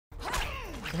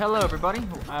Hello everybody.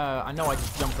 I know I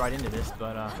just jumped right into this,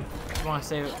 but I just want to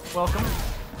say welcome,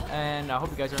 and I hope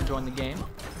you guys are enjoying the game.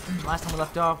 Last time we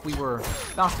left off, we were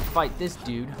about to fight this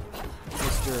dude,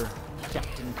 Mr.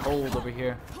 Captain Cold over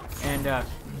here, and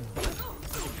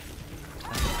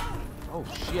oh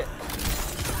shit.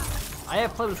 I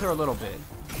have played with her a little bit,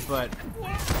 but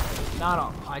not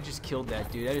all. I just killed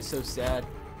that dude. That is so sad.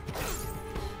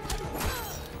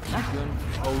 Not doing.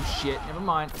 Oh shit. Never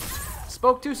mind.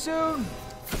 Spoke too soon.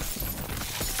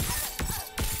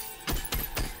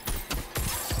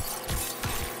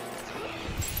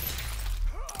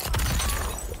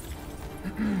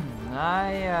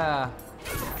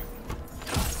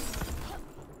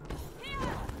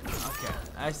 Okay,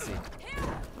 I see.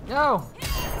 No!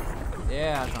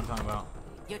 Yeah, that's what I'm talking about.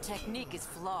 Your technique is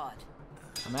flawed.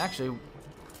 I'm actually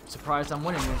surprised I'm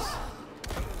winning this.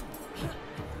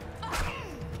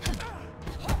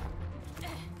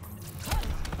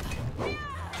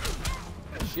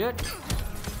 Shit.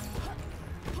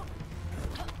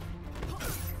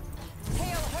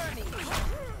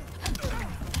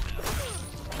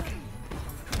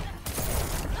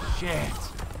 Shit.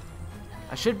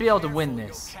 I should be able to win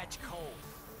this.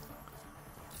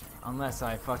 Unless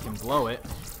I fucking blow it.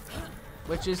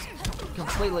 Which is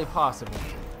completely possible.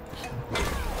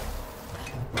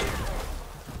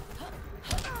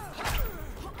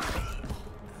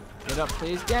 Get up,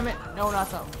 please. Damn it. No,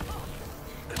 not that.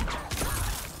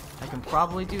 I can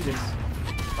probably do this.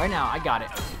 Right now, I got it.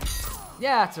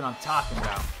 Yeah, that's what I'm talking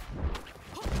about.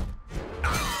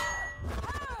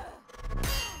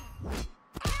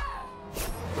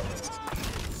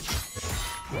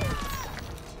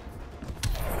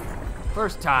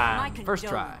 First time, first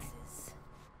try.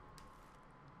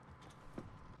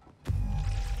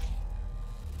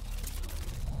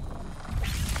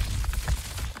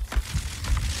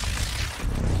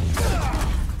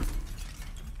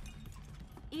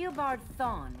 Eobard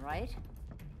Thawne, right?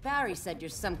 Barry said you're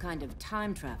some kind of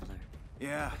time traveler.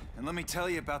 Yeah, and let me tell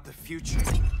you about the future.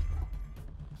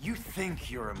 You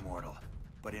think you're immortal,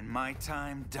 but in my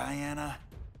time, Diana,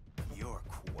 you're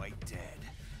quite dead.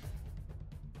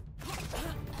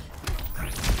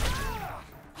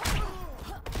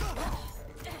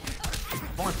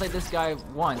 I've only played this guy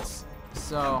once,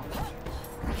 so...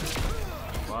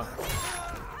 Fuck.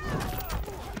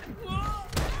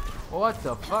 What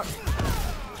the fuck?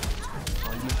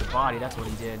 Oh, he used the body, that's what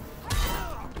he did.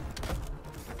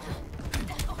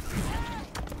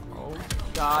 Oh,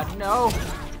 God, no!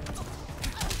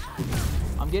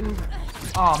 I'm getting...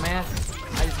 Oh, man.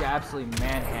 I just got absolutely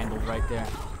manhandled right there.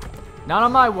 Not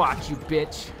on my watch, you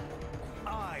bitch.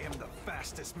 I am the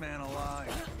fastest man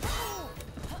alive.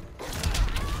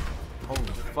 Holy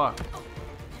fuck.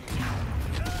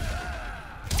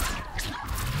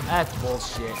 That's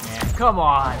bullshit, man. Come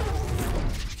on.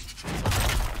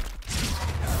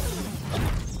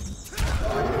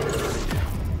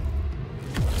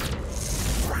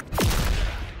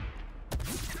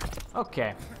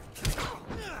 Okay.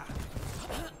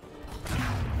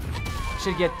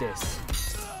 Should get this.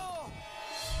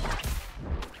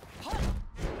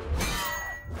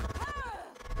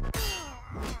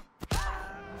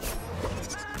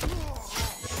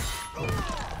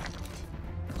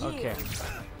 Okay.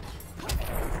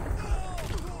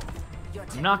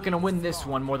 I'm not gonna win this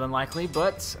one more than likely,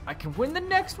 but I can win the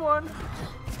next one.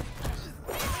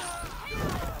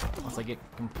 Unless I get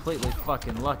completely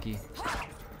fucking lucky.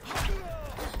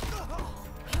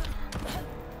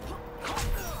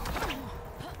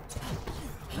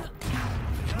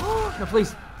 No,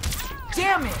 please.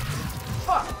 Damn it!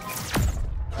 Fuck!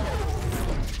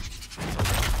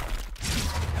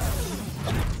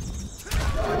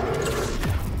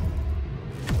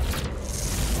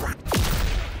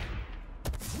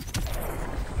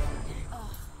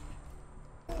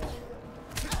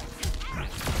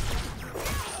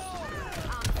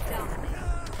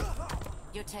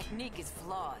 Your technique is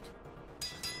flawed.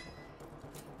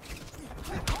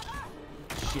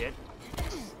 Shit.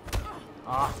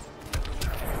 Ah.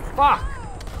 Fuck!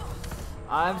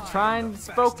 I'm trying to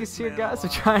focus here, guys. I'm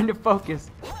trying to focus.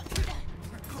 You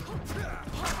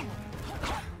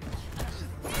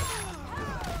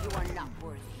are not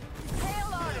worthy.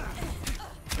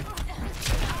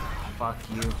 Fuck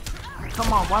you.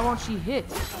 Come on, why won't she hit?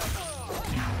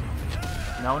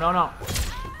 No, no, no.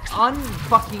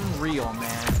 Unfucking real,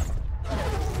 man.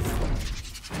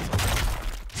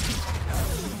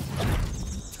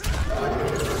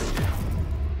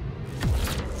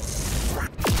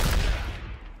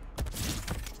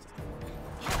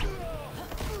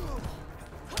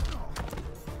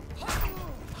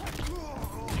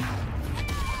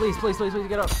 Please, please, please, please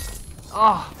get up.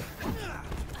 Oh.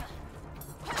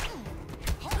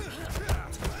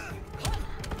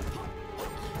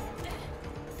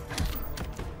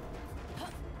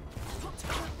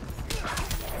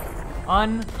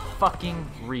 Unfucking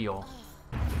real.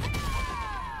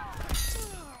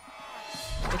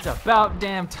 It's about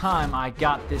damn time I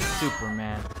got this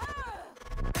Superman.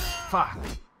 Fuck.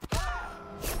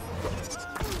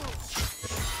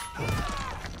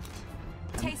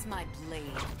 Taste my blade.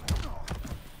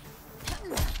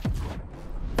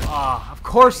 Ah, of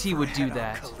course he would do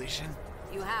that. Collision?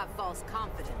 You have false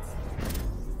confidence.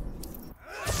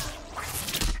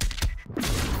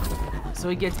 So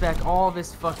he gets back all of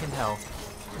his fucking health.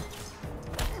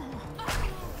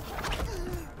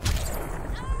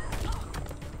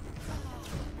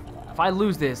 If I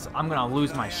lose this, I'm gonna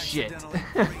lose my shit.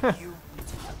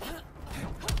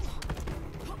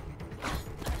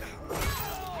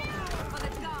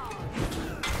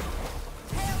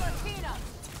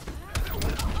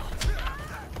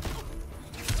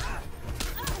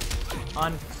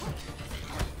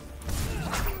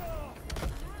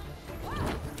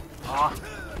 Ah.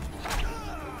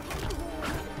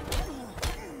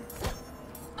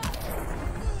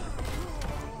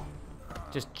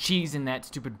 Just cheesing that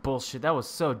stupid bullshit. That was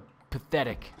so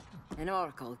pathetic. An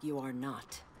oracle you are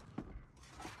not.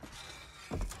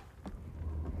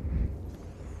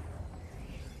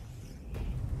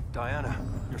 Diana,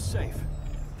 you're safe.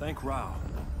 Thank Rao.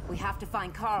 We have to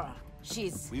find Kara.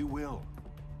 She's... We will.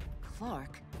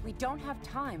 Clark, we don't have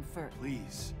time for...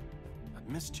 Please. I've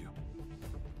missed you.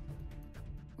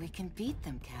 We can beat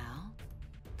them, Cal.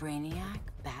 Brainiac,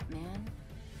 Batman,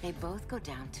 they both go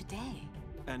down today.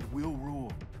 And we'll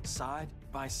rule, side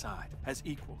by side, as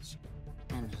equals.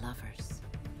 And lovers.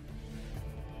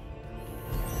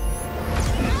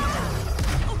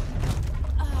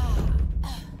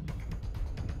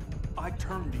 I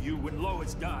turned to you when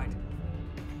Lois died.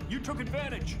 You took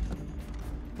advantage.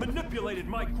 Manipulated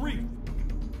my grief.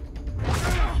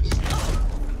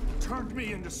 Turned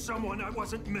me into someone I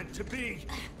wasn't meant to be.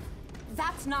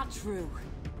 That's not true.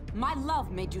 My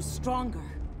love made you stronger.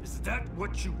 Is that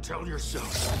what you tell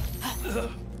yourself?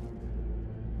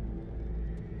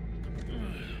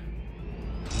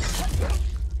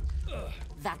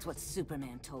 That's what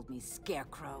Superman told me,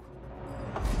 Scarecrow.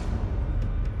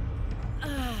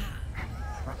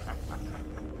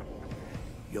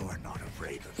 You're not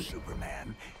afraid of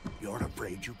Superman. You're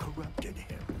afraid you corrupted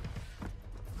him.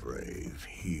 Brave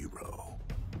hero.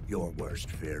 Your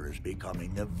worst fear is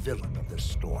becoming the villain of the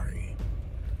story.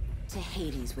 To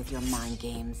Hades with your mind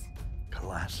games.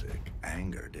 Classic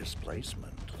anger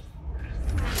displacement.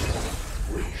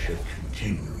 We should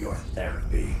continue your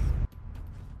therapy.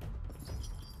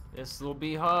 This will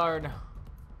be hard.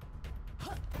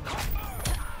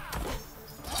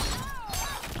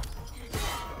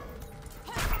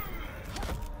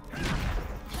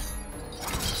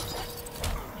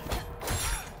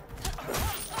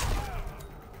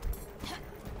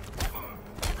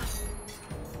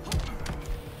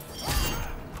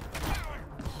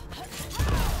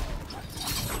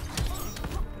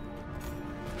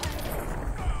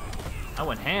 I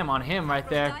went ham on him right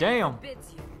there. Damn.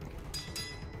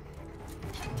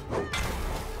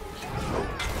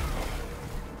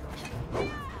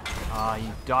 Ah,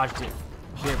 you dodged it,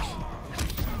 bitch.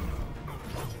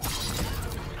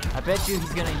 I bet you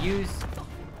he's gonna use...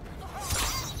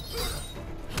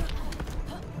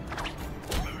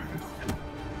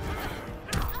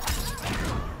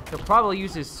 He'll probably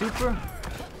use his super,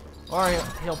 or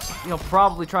he'll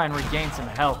probably try and regain some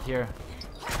health here.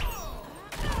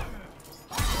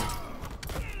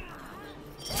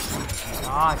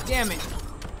 Ah, damn it!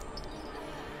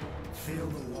 Feel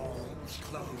the walls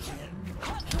close in.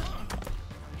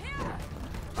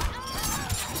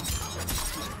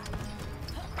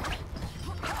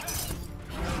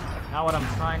 Not what I'm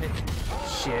trying to...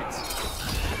 Shit.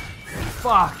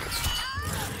 Fuck!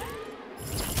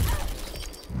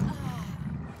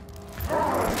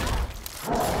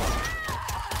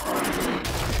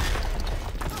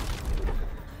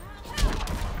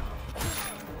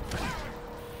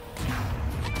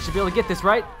 Should be able to get this,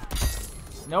 right?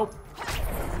 Nope.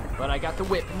 But I got the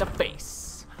whip in the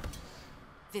face.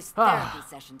 This therapy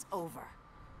session's over.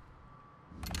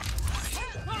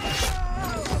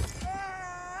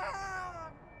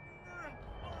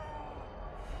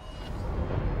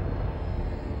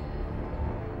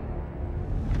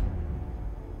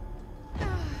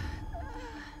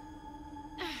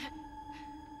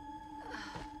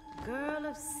 Girl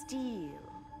of Steel,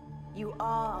 you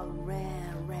are a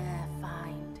rare, rare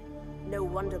find. No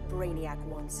wonder Brainiac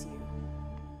wants you,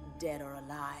 dead or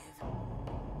alive.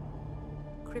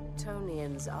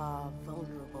 Kryptonians are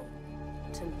vulnerable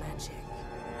to magic.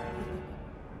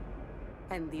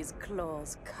 And these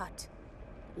claws cut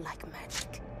like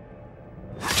magic.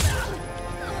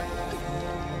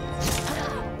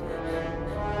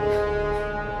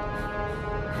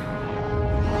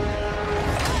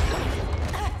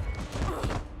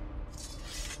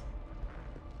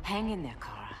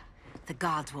 The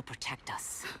gods will protect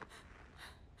us.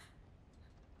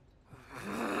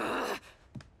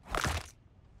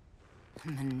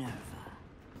 Minerva.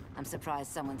 I'm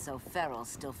surprised someone so feral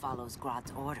still follows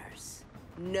Grodd's orders.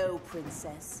 No,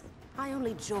 princess. I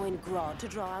only joined Grodd to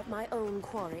draw out my own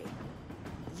quarry.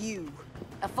 You.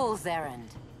 A fool's errand.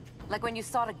 Like when you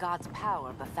sought a god's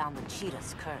power but found the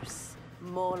cheetah's curse.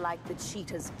 More like the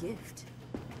cheetah's gift.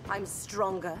 I'm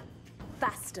stronger,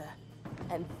 faster,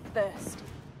 and thirsty.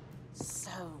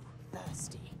 So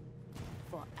thirsty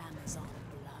for Amazon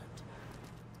blood.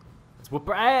 Let's whoop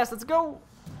her ass. Let's go.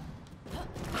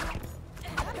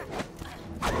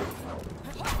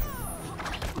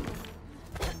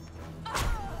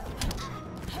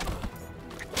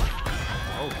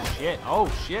 Oh shit. Oh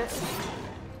shit.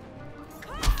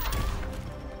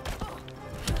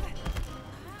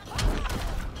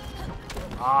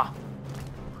 Ah.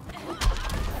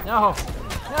 No.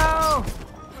 No.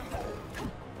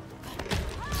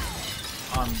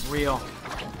 Unreal.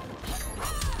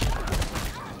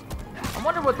 I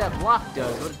wonder what that block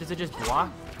does. Does it just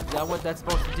block? Is that what that's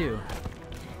supposed to do?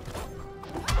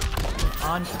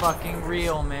 Unfucking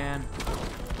real, man.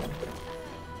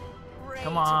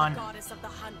 Come on. Goddess of the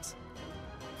hunt.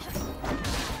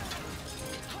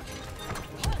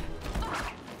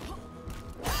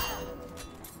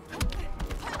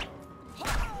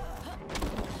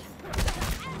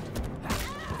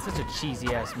 It's such a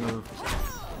cheesy ass move.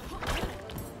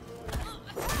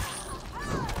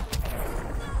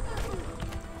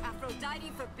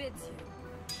 Aphrodite forbids you.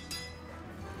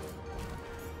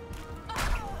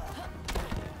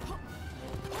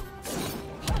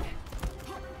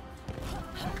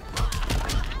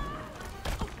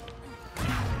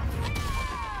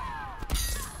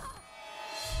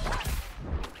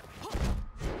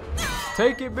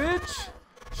 Take it, bitch!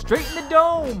 Straight in the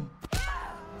dome!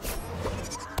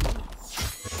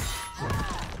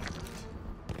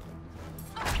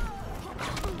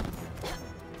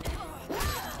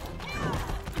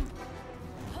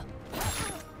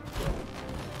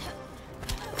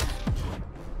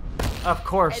 Of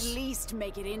course. At least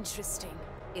make it interesting.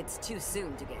 It's too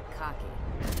soon to get cocky.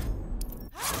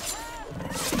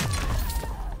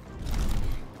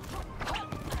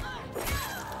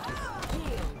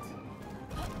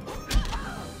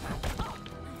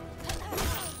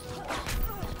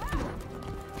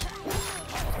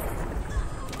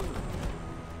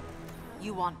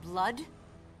 You want blood?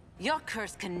 Your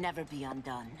curse can never be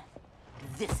undone.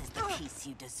 This is the peace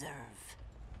you deserve.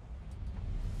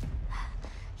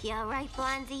 You alright,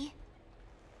 Blondie?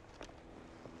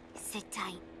 Sit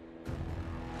tight.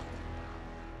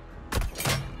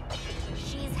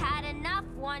 She's had enough,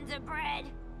 Wonder Bread.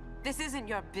 This isn't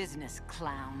your business,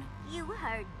 clown. You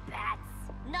heard bats.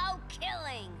 No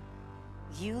killing.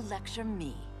 You lecture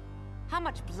me. How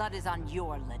much blood is on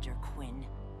your ledger, Quinn?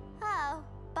 Oh,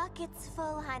 buckets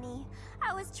full, honey.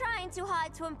 I was trying too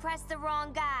hard to impress the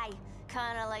wrong guy.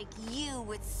 Kinda like you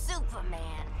with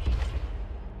Superman.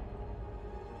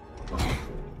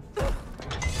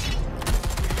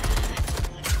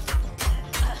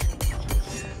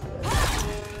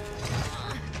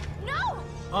 No!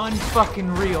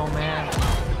 Unfucking real, man.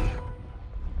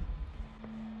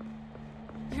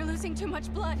 You're losing too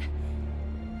much blood.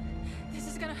 This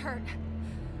is gonna hurt.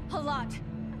 A lot.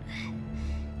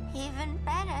 Even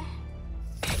better.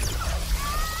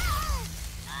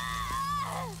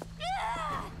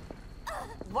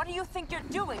 What do you think you're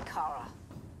doing, Kara?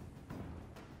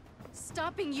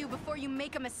 Stopping you before you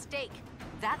make a mistake.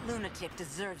 That lunatic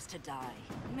deserves to die.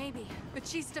 Maybe, but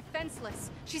she's defenseless.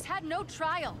 She's had no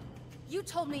trial. You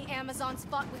told me Amazons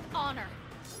fought with honor.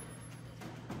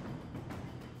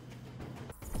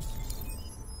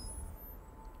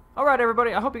 Alright,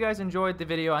 everybody, I hope you guys enjoyed the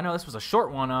video. I know this was a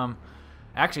short one.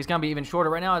 Actually, it's gonna be even shorter.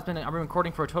 Right now, I've been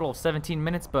recording for a total of 17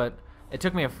 minutes, but it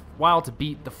took me a while to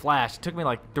beat the Flash. It took me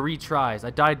like 3 tries.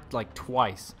 I died like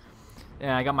twice,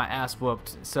 and I got my ass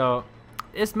whooped. So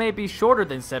this may be shorter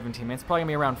than 17 minutes. Probably gonna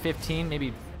be around 15,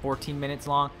 maybe 14 minutes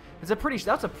long. That's a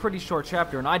pretty short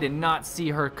chapter, and I did not see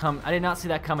her come. I did not see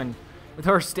that coming, with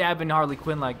her stabbing Harley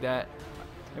Quinn like that.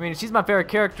 I mean, she's my favorite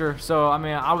character, so I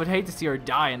mean, I would hate to see her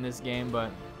die in this game, but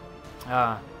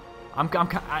I'm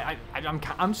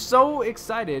so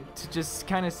excited to just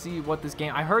kind of see what this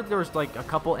game. I heard there was like a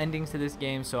couple endings to this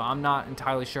game, so I'm not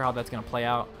entirely sure how that's gonna play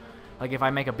out. Like if I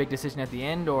make a big decision at the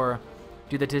end, or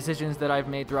do the decisions that I've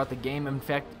made throughout the game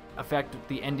affect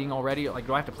the ending already? Like,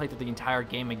 do I have to play through the entire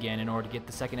game again in order to get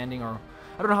the second ending? Or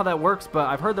I don't know how that works, but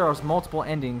I've heard there was multiple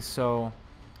endings, so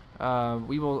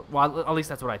we will. Well, at least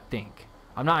that's what I think.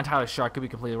 I'm not entirely sure. I could be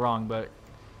completely wrong, but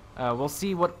we'll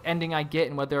see what ending I get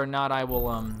and whether or not I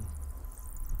will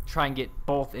try and get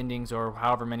both endings or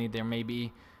however many there may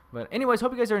be. But anyways,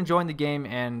 hope you guys are enjoying the game,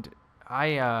 and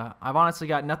I've honestly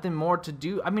got nothing more to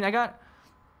do. I mean, I've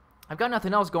got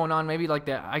nothing else going on. Maybe like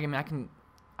that. I can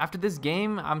after this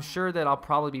game, I'm sure that I'll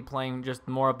probably be playing just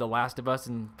more of The Last of Us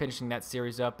and finishing that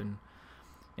series up and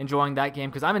enjoying that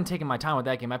game, because I've been taking my time with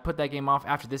that game. I put that game off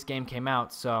after this game came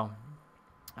out, so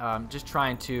just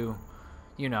trying to,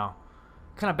 you know,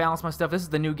 kind of balance my stuff. This is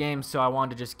the new game, so I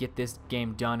wanted to just get this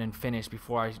game done and finished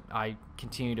before I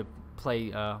continue to play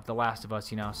The Last of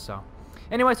Us, you know. So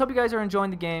anyways, hope you guys are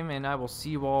enjoying the game, and I will see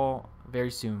you all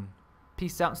very soon.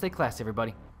 Peace out and stay classy,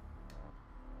 everybody.